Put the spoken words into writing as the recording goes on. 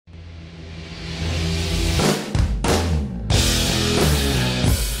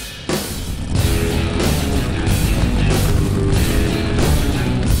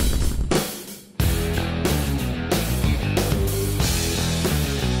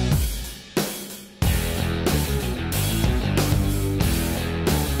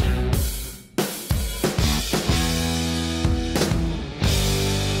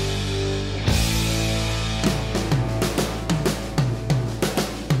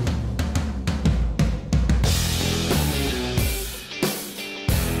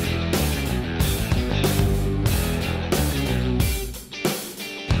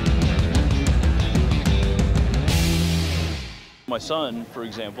son, for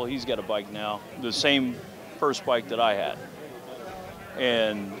example, he's got a bike now, the same first bike that I had.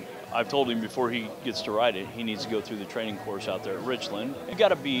 And I've told him before he gets to ride it, he needs to go through the training course out there at Richland. You got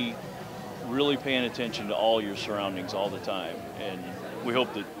to be really paying attention to all your surroundings all the time. And we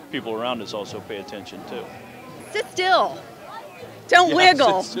hope that people around us also pay attention too. Sit still. Don't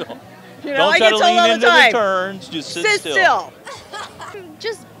wiggle. Sit still. You know, Don't I try get to told lean all the into time. the turns, just sit still.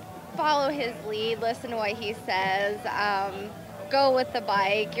 Just follow his lead, listen to what he says, go with the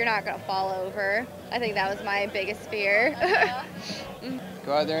bike. You're not going to fall over. I think that was my biggest fear.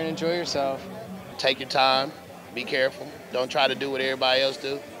 Go out there and enjoy yourself. Take your time, be careful. Don't try to do what everybody else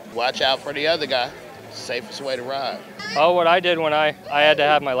do. Watch out for the other guy. It's the safest way to ride. Oh, what I did when I had to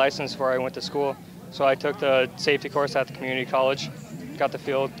have my license before I went to school. So I took the safety course at the community college, got the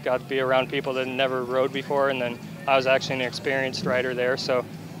field, got to be around people that never rode before, and then I was actually an experienced rider there. So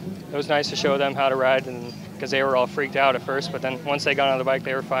it was nice to show them how to ride, and because they were all freaked out at first, but then once they got on the bike,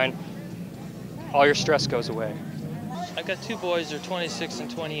 they were fine. All your stress goes away. I've got two boys, they're 26 and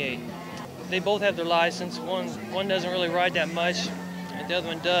 28. They both have their license. One doesn't really ride that much, and the other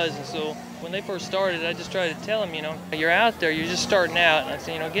one does. And so when they first started, I just tried to tell them, you know, you're out there, you're just starting out. And I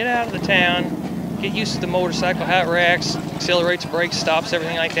say, you know, get out of the town, get used to the motorcycle, how it reacts, accelerates, brakes, stops,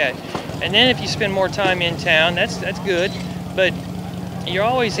 everything like that. And then if you spend more time in town, that's good. But you're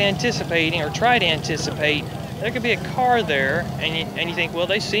always anticipating, or try to anticipate, there could be a car there, and you think, well,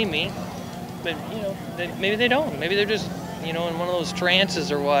 they see me. But, you know, maybe they don't. Maybe they're just, you know, in one of those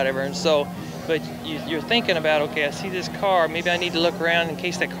trances or whatever. And so, but you're thinking about, okay, I see this car. Maybe I need to look around in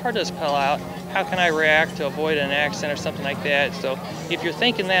case that car does pull out. How can I react to avoid an accident or something like that? So if you're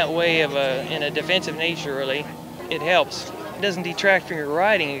thinking that way in a defensive nature, really, it helps. It doesn't detract from your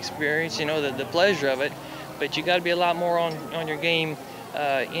riding experience, you know, the pleasure of it. But you got to be a lot more on your game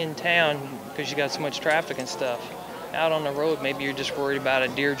in town because you got so much traffic and stuff. Out on the road, maybe you're just worried about a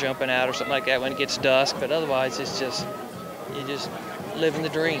deer jumping out or something like that when it gets dusk, but otherwise it's just, you're just living the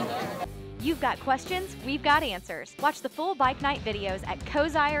dream. You've got questions, we've got answers. Watch the full Bike Night videos at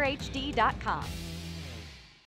CozierHD.com.